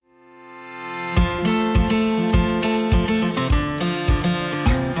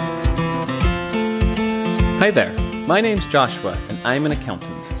Hi there. My name's Joshua, and I'm an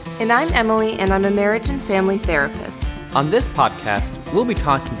accountant. And I'm Emily, and I'm a marriage and family therapist. On this podcast, we'll be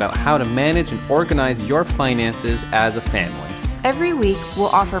talking about how to manage and organize your finances as a family. Every week, we'll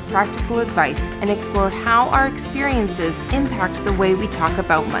offer practical advice and explore how our experiences impact the way we talk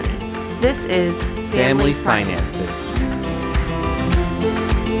about money. This is Family Finances.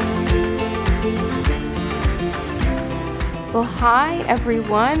 Well, hi,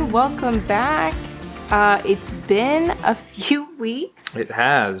 everyone. Welcome back. It's been a few weeks. It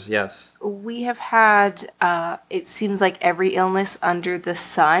has, yes. We have had, it seems like every illness under the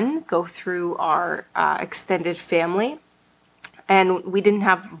sun go through our extended family. And we didn't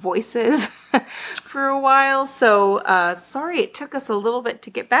have voices for a while. So sorry it took us a little bit to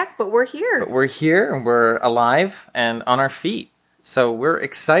get back, but we're here. But we're here, and we're alive and on our feet. So we're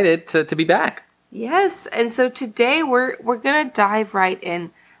excited to be back. Yes. And so today we're going to dive right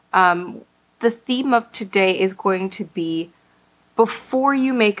in. The theme of today is going to be before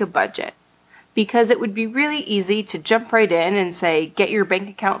you make a budget, because it would be really easy to jump right in and say, get your bank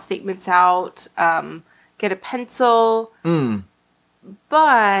account statements out, get a pencil.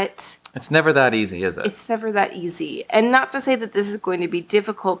 But it's never that easy, is it? It's never that easy. And not to say that this is going to be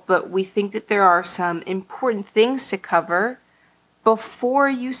difficult, but we think that there are some important things to cover before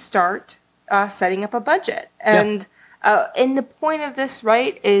you start setting up a budget. And the point of this,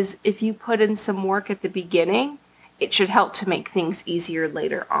 right, is if you put in some work at the beginning, it should help to make things easier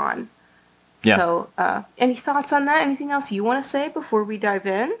later on. Yeah. So any thoughts on that? Anything else you want to say before we dive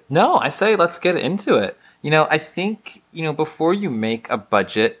in? No, I say let's get into it. I think, before you make a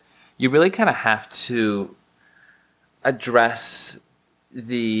budget, you really kind of have to address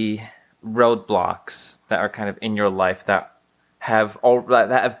the roadblocks that are kind of in your life that have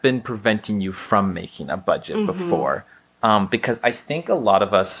been preventing you from making a budget before. Because I think a lot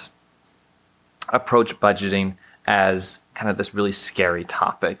of us approach budgeting as kind of this really scary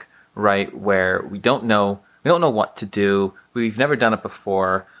topic, right? Where we don't know what to do. We've never done it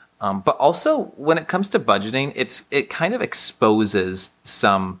before. But also, when it comes to budgeting, it kind of exposes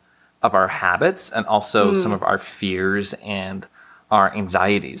some of our habits and also some of our fears and our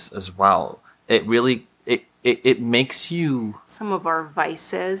anxieties as well. It really it makes you some of our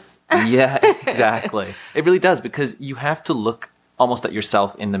vices. Yeah, exactly. It really does, because you have to look almost at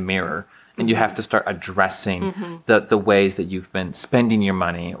yourself in the mirror, and you have to start addressing the ways that you've been spending your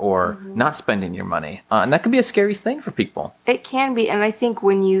money or not spending your money. And that can be a scary thing for people. It can be. And I think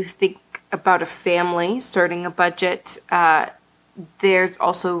when you think about a family starting a budget, there's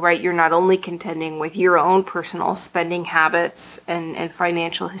also, right, you're not only contending with your own personal spending habits and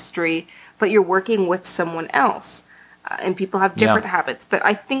financial history, but you're working with someone else. And people have different habits. But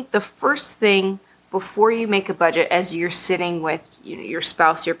I think the first thing before you make a budget, as you're sitting with your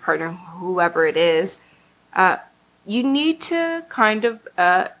spouse, your partner, whoever it is, you need to kind of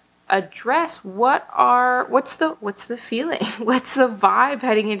address what's the feeling, what's the vibe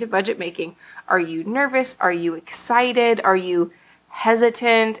heading into budget making. Are you nervous? Are you excited? Are you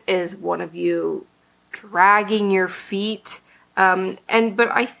hesitant? Is one of you dragging your feet? But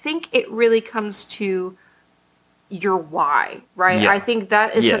I think it really comes to your why, right? Yeah. I think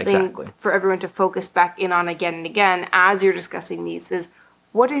that is something exactly. for everyone to focus back in on again and again as you're discussing these is,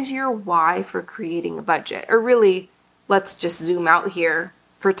 what is your why for creating a budget? Or really, let's just zoom out here,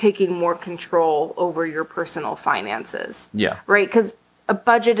 for taking more control over your personal finances. Yeah. Right? Because a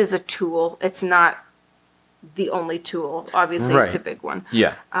budget is a tool. It's not the only tool. Obviously, It's a big one.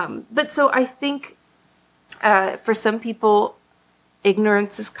 Yeah. But so I think for some people,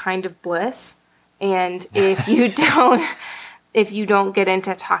 ignorance is kind of bliss. And if you don't get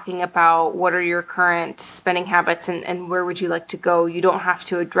into talking about what are your current spending habits and where would you like to go, you don't have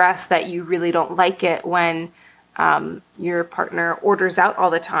to address that you really don't like it when your partner orders out all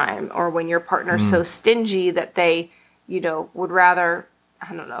the time, or when your partner's so stingy that they, would rather,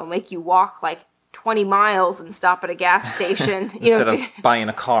 I don't know, make you walk like 20 miles and stop at a gas station. Instead of buying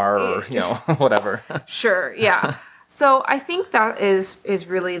a car or, whatever. Sure, yeah. So I think that is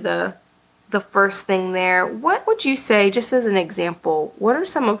really the first thing there. What would you say, just as an example, what are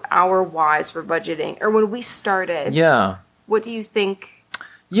some of our whys for budgeting? Or when we started, what do you think?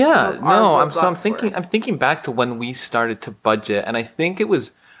 I'm thinking back to when we started to budget, and I think it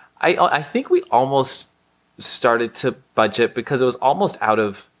was, I think we almost started to budget because it was almost out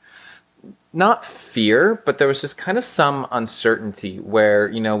of, not fear, but there was just kind of some uncertainty where,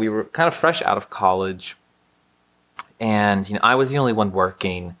 we were kind of fresh out of college, and, I was the only one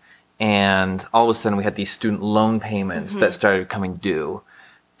working. And all of a sudden we had these student loan payments that started coming due.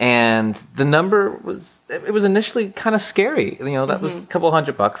 And the number was initially kind of scary. That was a couple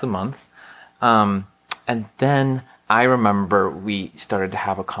 $100 a month. And then I remember we started to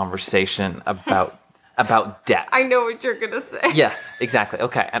have a conversation about debt. I know what you're going to say. Yeah, exactly.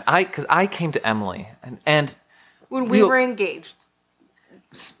 Okay. And because I came to Emily and When we were engaged.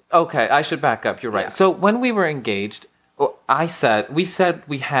 okay, I should back up. You're right. Yeah. So when we were engaged, we said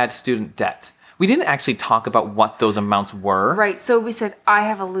we had student debt. We didn't actually talk about what those amounts were. Right. So we said, I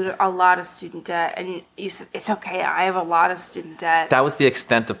have a lot of student debt. And you said, it's okay. I have a lot of student debt. That was the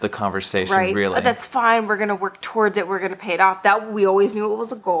extent of the conversation, right. really. But that's fine. We're going to work towards it. We're going to pay it off. That we always knew it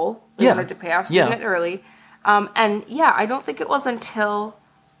was a goal. We wanted to pay off student debt early. And yeah, I don't think it was until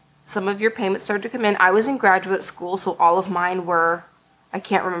some of your payments started to come in. I was in graduate school, so all of mine were, I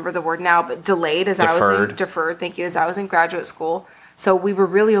can't remember the word now, but delayed deferred. Thank you. As I was in graduate school. So we were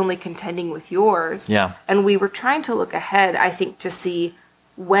really only contending with yours. Yeah. And we were trying to look ahead, I think, to see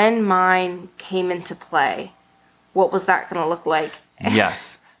when mine came into play, what was that going to look like?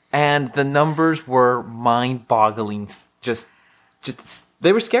 Yes. And the numbers were mind-boggling. Just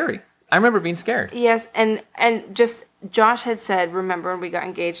they were scary. I remember being scared. Yes. And just Josh had said, remember when we got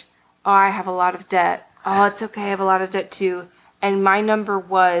engaged, oh, I have a lot of debt. Oh, it's okay. I have a lot of debt too. And my number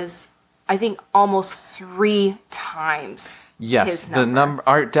was, I think, almost 3 times. Yes, the number.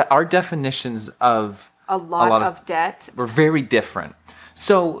 Our definitions of a lot of debt were very different.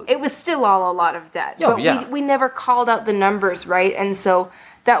 So it was still all a lot of debt. Oh, but yeah. we never called out the numbers, right? And so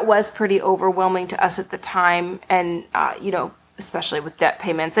that was pretty overwhelming to us at the time. And especially with debt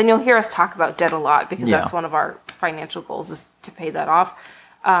payments. And you'll hear us talk about debt a lot because that's one of our financial goals is to pay that off.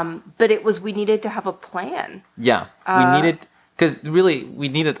 But we needed to have a plan. Yeah, we needed, because really we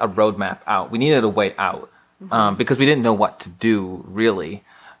needed a roadmap out. We needed a way out. Because we didn't know what to do really,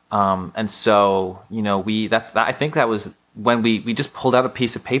 and so I think that was when we just pulled out a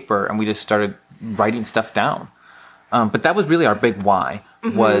piece of paper and we just started writing stuff down. But that was really our big why.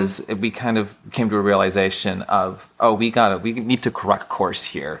 Was we kind of came to a realization of we need to correct course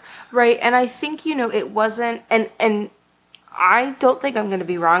here. Right, and I think it wasn't, and I don't think I'm going to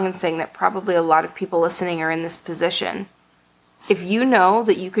be wrong in saying that probably a lot of people listening are in this position. If you know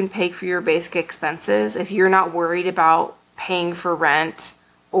that you can pay for your basic expenses, if you're not worried about paying for rent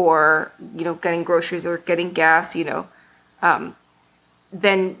or, getting groceries or getting gas,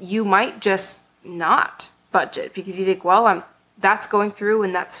 then you might just not budget because you think, well, that's going through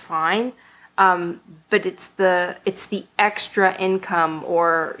and that's fine. But it's the extra income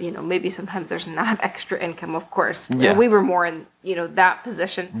or, maybe sometimes there's not extra income, of course. Yeah. We were more in, that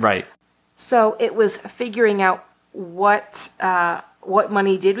position. Right. So it was figuring out what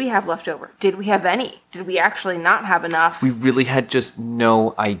money did we have left over? Did we have any? Did we actually not have enough? We really had just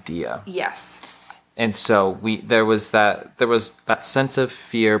no idea. Yes. And so there was that sense of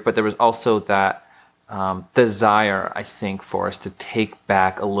fear, but there was also that desire, I think, for us to take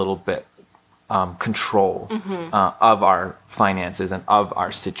back a little bit control of our finances and of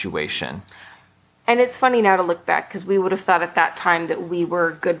our situation. And it's funny now to look back because we would have thought at that time that we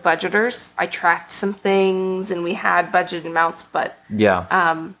were good budgeters. I tracked some things and we had budget amounts, but... Yeah.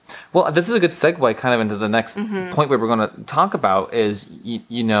 Well, this is a good segue kind of into the next point where we're going to talk about is, we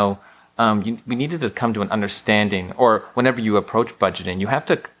needed to come to an understanding, or whenever you approach budgeting, you have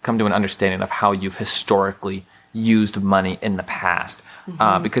to come to an understanding of how you've historically used money in the past.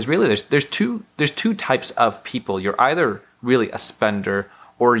 Because really there's two types of people. You're either really a spender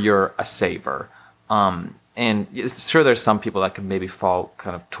or you're a saver. And sure, there's some people that can maybe fall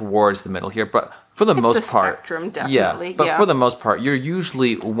kind of towards the middle here, but for the most part, spectrum, definitely. Yeah, but for the most part, you're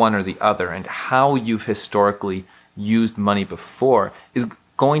usually one or the other, and how you've historically used money before is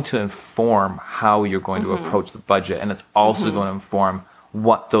going to inform how you're going to approach the budget, and it's also going to inform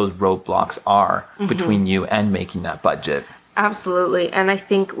what those roadblocks are between you and making that budget. Absolutely, and I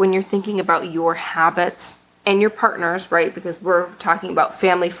think when you're thinking about your habits and your partners, right, because we're talking about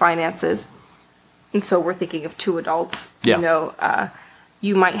family finances. And so we're thinking of 2 adults,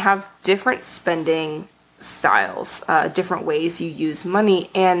 you might have different spending styles, different ways you use money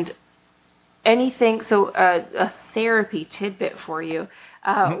and anything. So a therapy tidbit for you.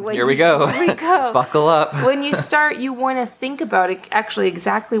 Here we go. Buckle up. When you start, you want to think about actually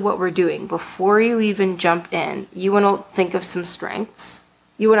exactly what we're doing. Before you even jump in, you want to think of some strengths.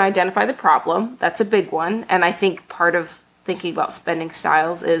 You want to identify the problem. That's a big one. And I think part of thinking about spending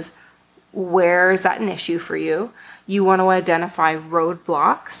styles is, where is that an issue for you? You want to identify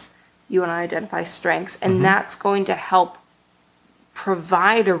roadblocks. You want to identify strengths. And that's going to help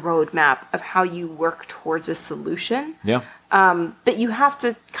provide a roadmap of how you work towards a solution. Yeah. But you have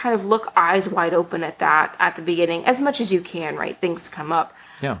to kind of look eyes wide open at that at the beginning, as much as you can, right? Things come up.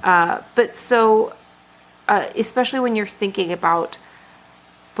 Yeah. But so, especially when you're thinking about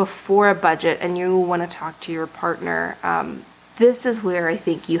before a budget and you want to talk to your partner, this is where I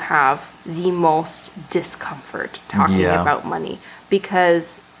think you have the most discomfort talking about money,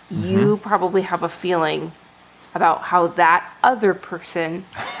 because you probably have a feeling about how that other person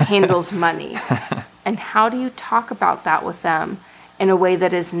handles money. And how do you talk about that with them in a way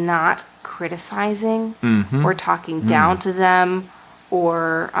that is not criticizing or talking down to them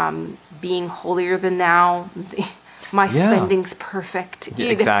or being holier than thou? My spending's perfect,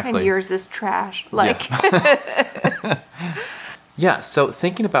 exactly. and yours is trash. Like, yeah. So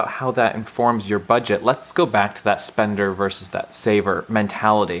thinking about how that informs your budget, let's go back to that spender versus that saver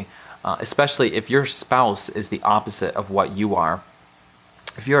mentality. Especially if your spouse is the opposite of what you are.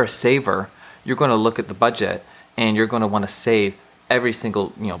 If you're a saver, you're going to look at the budget and you're going to want to save every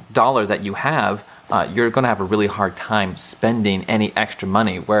single dollar that you have. You're going to have a really hard time spending any extra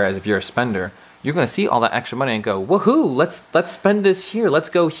money. Whereas if you're a spender, you're going to see all that extra money and go, woohoo, let's spend this here, let's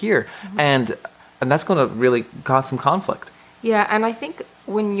go here. And that's going to really cause some conflict. Yeah, and I think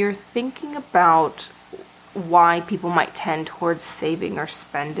when you're thinking about why people might tend towards saving or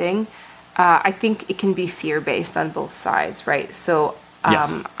spending, I think it can be fear-based on both sides, right? So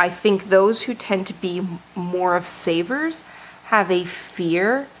Yes. I think those who tend to be more of savers have a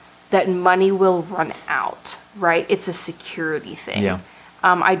fear that money will run out, right? It's a security thing. Yeah.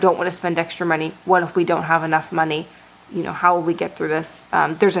 I don't want to spend extra money. What if we don't have enough money? How will we get through this?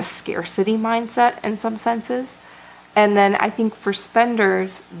 There's a scarcity mindset in some senses. And then I think for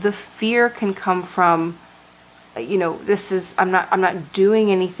spenders, the fear can come from, I'm not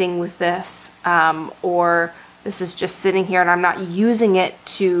doing anything with this, or this is just sitting here and I'm not using it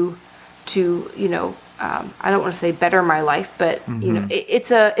to I don't want to say better my life, but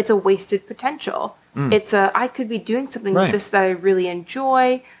it's a wasted potential. I could be doing something with this that I really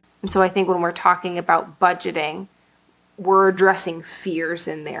enjoy. And so I think when we're talking about budgeting, we're addressing fears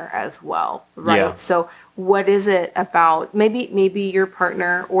in there as well, right? Yeah. So what is it about, maybe your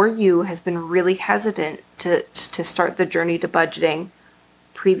partner or you has been really hesitant to start the journey to budgeting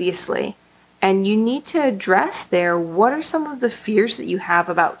previously. And you need to address there, what are some of the fears that you have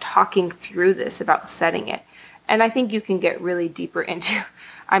about talking through this, about setting it? And I think you can get really deeper into,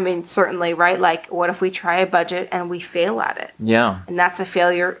 certainly, right? Like, what if we try a budget and we fail at it? Yeah. And that's a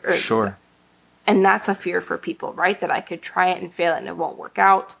failure. Sure. And that's a fear for people, right? That I could try it and fail it and it won't work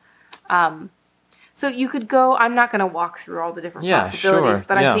out. So you could go, I'm not going to walk through all the different possibilities, sure.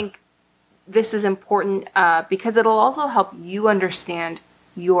 but I think this is important because it'll also help you understand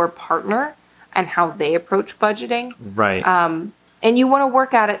your partner and how they approach budgeting. Right. And you want to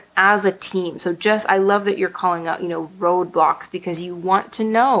work at it as a team. So I love that you're calling out, roadblocks, because you want to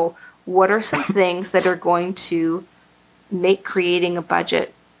know what are some things that are going to make creating a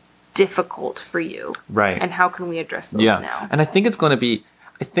budget difficult for you. Right. And how can we address those now? And I think it's going to be,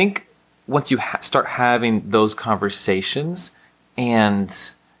 once you start having those conversations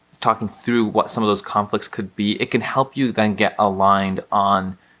and talking through what some of those conflicts could be, it can help you then get aligned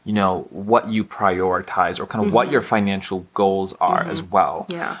on what you prioritize or kind of what your financial goals are as well.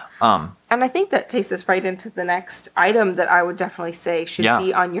 Yeah. And I think that takes us right into the next item that I would definitely say should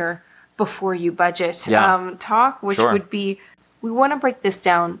be on your before you budget talk, which would be, we want to break this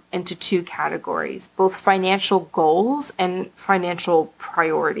down into two categories, both financial goals and financial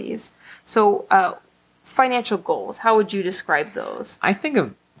priorities. So financial goals, how would you describe those? I think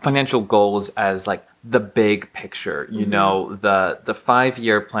of financial goals as like the big picture, the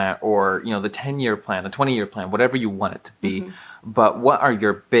 5-year plan or, the 10-year plan, the 20-year plan, whatever you want it to be. But what are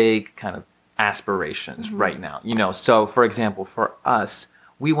your big kind of aspirations right now? So for example, for us,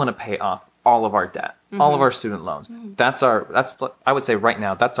 we want to pay off all of our debt, all of our student loans. That's I would say right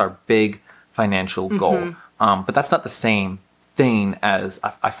now, that's our big financial goal. But that's not the same thing as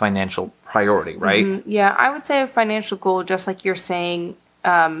a financial priority, right? Yeah, I would say a financial goal, just like you're saying,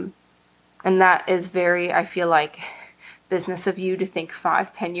 and that is very, I feel like, business of you to think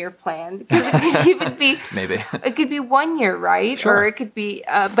 5-10-year plan, because it could even be maybe it could be 1 year, right? Sure. Or it could be,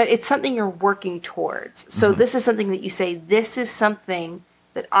 but it's something you're working towards. So this is something that you say, this is something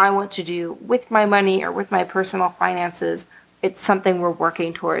that I want to do with my money or with my personal finances. It's something we're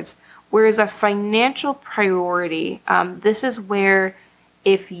working towards. Whereas a financial priority, this is where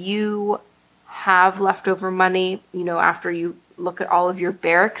if you have leftover money, after you look at all of your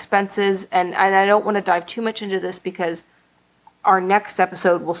bare expenses, and I don't want to dive too much into this because our next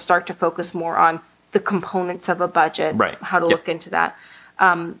episode will start to focus more on the components of a budget, right? How to look into that.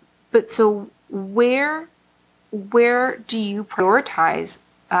 But so where do you prioritize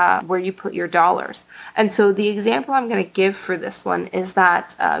where you put your dollars? And so the example I'm going to give for this one is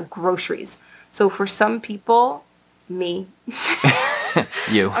that groceries. So for some people, me,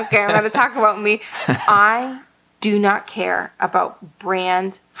 You. Okay, I'm going to talk about me. I do not care about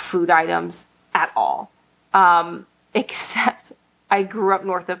brand food items at all, except I grew up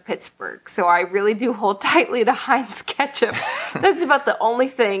north of Pittsburgh, so I really do hold tightly to Heinz ketchup. That's about the only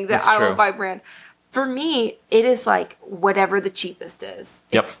thing that That's I true. will buy brand. For me, it is like whatever the cheapest is.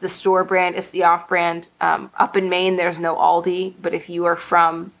 Yep. It's the store brand, it's the off brand. Up in Maine, there's no Aldi, but if you are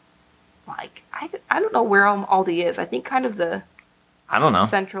from, like, I don't know where Aldi is. I think kind of the I don't know.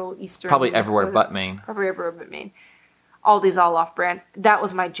 central, eastern. Probably everywhere what is- but Maine. Probably everywhere but Maine. Aldi's all off brand. That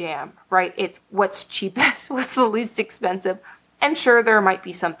was my jam, right? It's what's cheapest, what's the least expensive. And sure, there might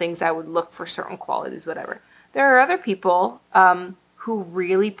be some things I would look for certain qualities, whatever. There are other people who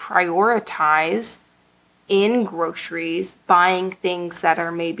really prioritize in groceries buying things that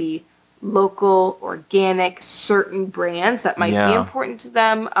are maybe local, organic, certain brands that might be Yeah. important to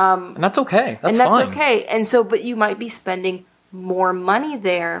them. And that's okay. That's and that's fine. okay. And so, but you might be spending more money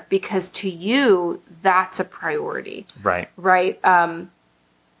there because to you, that's a priority, Right. right?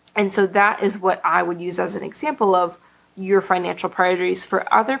 And so that is what I would use as an example of your financial priorities. For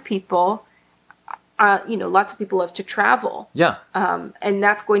other people, lots of people love to travel, Yeah. and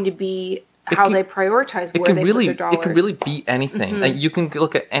that's going to be how can- they prioritize It where can they really, put their dollars. it can really be anything. Like, you can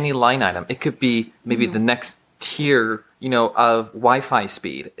look at any line item. It could be maybe the next tier, of Wi-Fi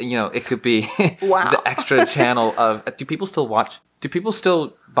speed. It could be Wow. the extra channel of. Do people still watch? Do people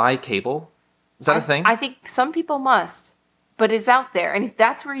still buy cable? Is that a thing? I think some people must, but it's out there. And if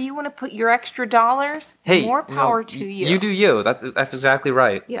that's where you want to put your extra dollars, Hey, more power to you. You do you. That's exactly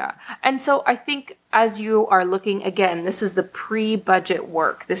right. Yeah. And so I think as you are looking, again, this is the pre-budget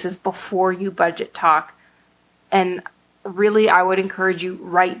work. This is before you budget talk. And really, I would encourage you,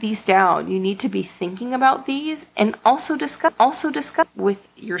 write these down. You need to be thinking about these and also discuss with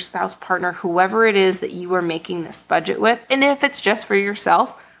your spouse, partner, whoever it is that you are making this budget with. And if it's just for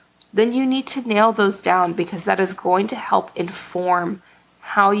yourself, then you need to nail those down because that is going to help inform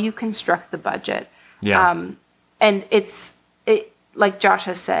how you construct the budget. Yeah. And it like Josh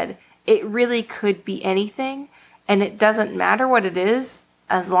has said, it really could be anything, and it doesn't matter what it is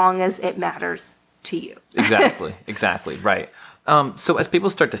as long as it matters to you. Exactly, right. So as people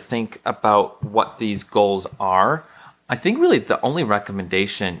start to think about what these goals are, I think really the only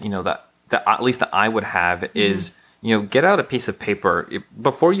recommendation, that at least that I would have is, get out a piece of paper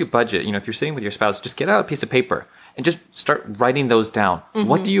before you budget. If you're sitting with your spouse, just get out a piece of paper and just start writing those down.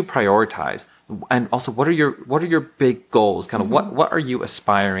 What do you prioritize? And also, what are your big goals? Kind of what are you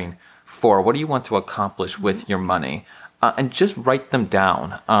aspiring for? What do you want to accomplish with your money? And just write them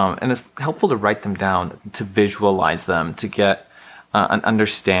down. And it's helpful to write them down, to visualize them, to get an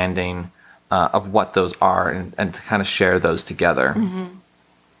understanding of what those are and to kind of share those together.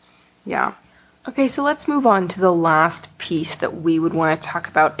 Yeah. Okay, so let's move on to the last piece that we would want to talk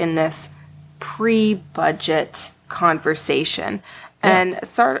about in this pre-budget conversation. And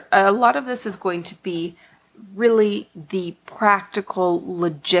a lot of this is going to be really the practical,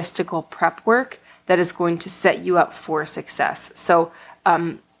 logistical prep work that is going to set you up for success. So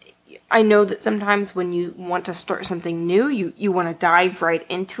I know that sometimes when you want to start something new, you want to dive right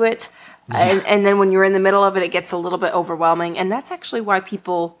into it. And then when you're in the middle of it, it gets a little bit overwhelming. And that's actually why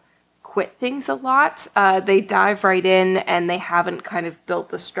people quit things a lot. They dive right in and they haven't kind of built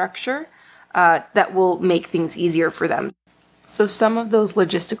the structure that will make things easier for them. So some of those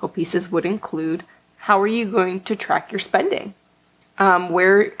logistical pieces would include, how are you going to track your spending? How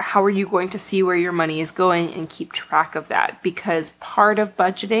are you going to see where your money is going and keep track of that? Because part of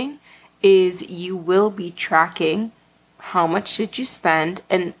budgeting is you will be tracking how much did you spend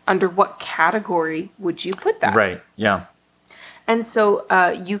and under what category would you put that? Right. Yeah. And so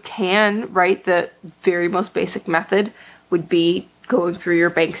you can, right, the very most basic method would be going through your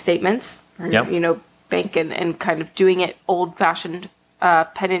bank statements, or, Yep. bank and kind of doing it old-fashioned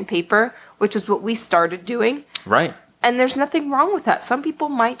pen and paper, which is what we started doing. Right. And there's nothing wrong with that. Some people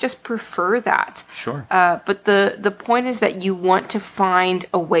might just prefer that. Sure. But the point is that you want to find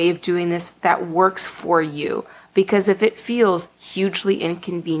a way of doing this that works for you. Because if it feels hugely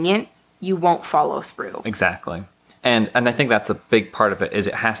inconvenient, you won't follow through. Exactly. And I think that's a big part of it is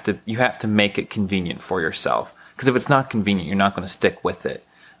you have to make it convenient for yourself. Because if it's not convenient, you're not going to stick with it.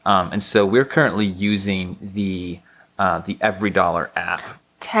 And so we're currently using the EveryDollar app.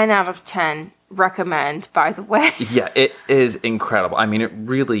 10 out of 10 recommend, by the way. Yeah, it is incredible. I mean, it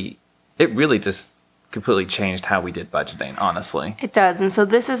really just completely changed how we did budgeting, honestly. It does. And so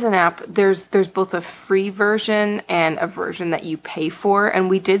this is an app. There's both a free version and a version that you pay for. And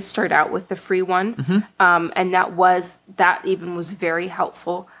we did start out with the free one. And that even was very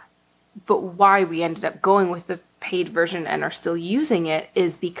helpful. But why we ended up going with the paid version and are still using it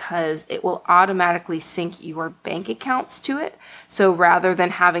is because it will automatically sync your bank accounts to it. So rather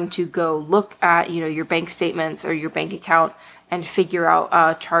than having to go look at, your bank statements or your bank account and figure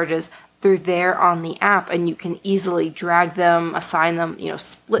out charges, they're there on the app, and you can easily drag them, assign them,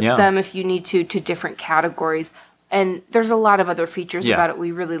 split them if you need to different categories. And there's a lot of other features about it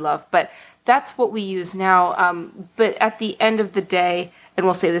we really love, but that's what we use now. But at the end of the day, and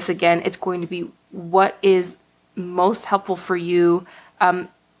we'll say this again, it's going to be what is most helpful for you. And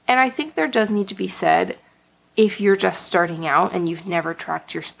I think there does need to be said, if you're just starting out and you've never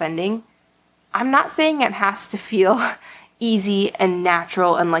tracked your spending, I'm not saying it has to feel easy and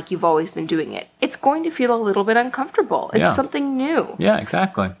natural and like you've always been doing it. It's going to feel a little bit uncomfortable. It's something new. Yeah,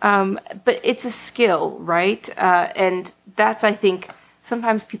 exactly. But it's a skill, right? And that's, I think,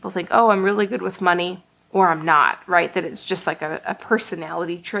 sometimes people think, oh, I'm really good with money, or I'm not, right? That it's just like a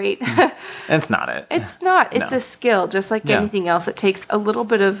personality trait. It's not it. It's not. It's a skill, just like anything else. It takes a little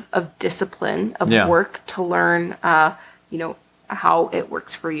bit of discipline, of work to learn, how it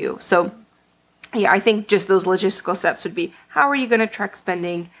works for you. So, I think just those logistical steps would be, how are you going to track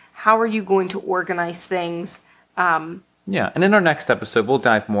spending? How are you going to organize things? And in our next episode, we'll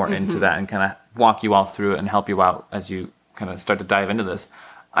dive more into that and kind of walk you all through it and help you out as you kind of start to dive into this.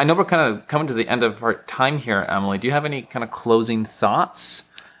 I know we're kind of coming to the end of our time here, Emily. Do you have any kind of closing thoughts?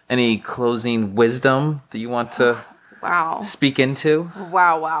 Any closing wisdom that you want to speak into?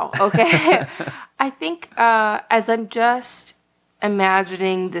 Wow. Okay. I think as I'm just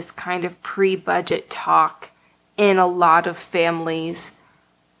imagining this kind of pre-budget talk in a lot of families,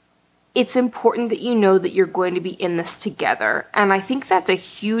 it's important that you know that you're going to be in this together. And I think that's a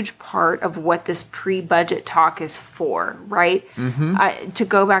huge part of what this pre-budget talk is for, right? To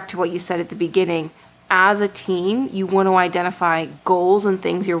go back to what you said at the beginning, as a team, you want to identify goals and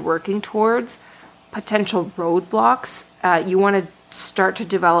things you're working towards, potential roadblocks. You want to start to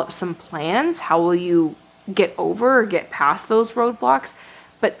develop some plans. How will you get over or get past those roadblocks?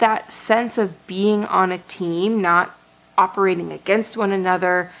 But that sense of being on a team, not operating against one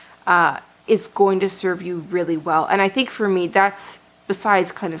another, is going to serve you really well. And I think for me, that's,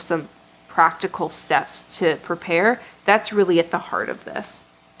 besides kind of some practical steps to prepare, that's really at the heart of this.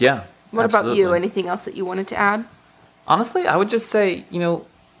 Yeah. What about you? Anything else that you wanted to add? Honestly, I would just say,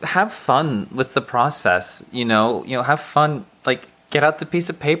 have fun with the process, have fun, like, get out the piece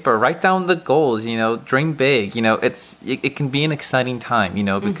of paper, write down the goals, dream big, it can be an exciting time,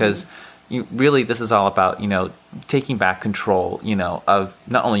 because this is all about, taking back control, of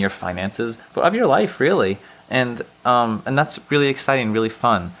not only your finances, but of your life, really. And that's really exciting, really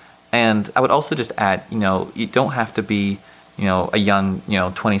fun. And I would also just add, you don't have to be, a young,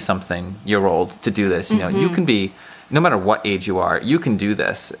 20-something-year-old to do this. You can be, no matter what age you are, you can do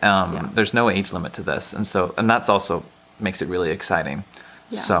this. There's no age limit to this. And that's also makes it really exciting.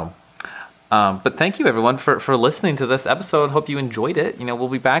 So, but thank you everyone for listening to this episode. Hope you enjoyed it. We'll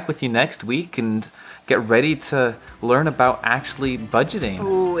be back with you next week and get ready to learn about actually budgeting.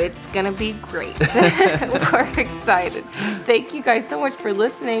 Oh, it's gonna be great. We're excited. Thank you guys so much for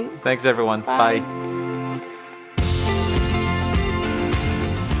listening. Thanks everyone. Bye.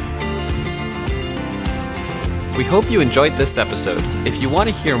 We hope you enjoyed this episode. If you want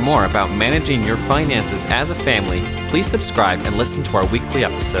to hear more about managing your finances as a family, please subscribe and listen to our weekly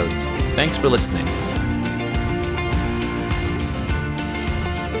episodes. Thanks for listening.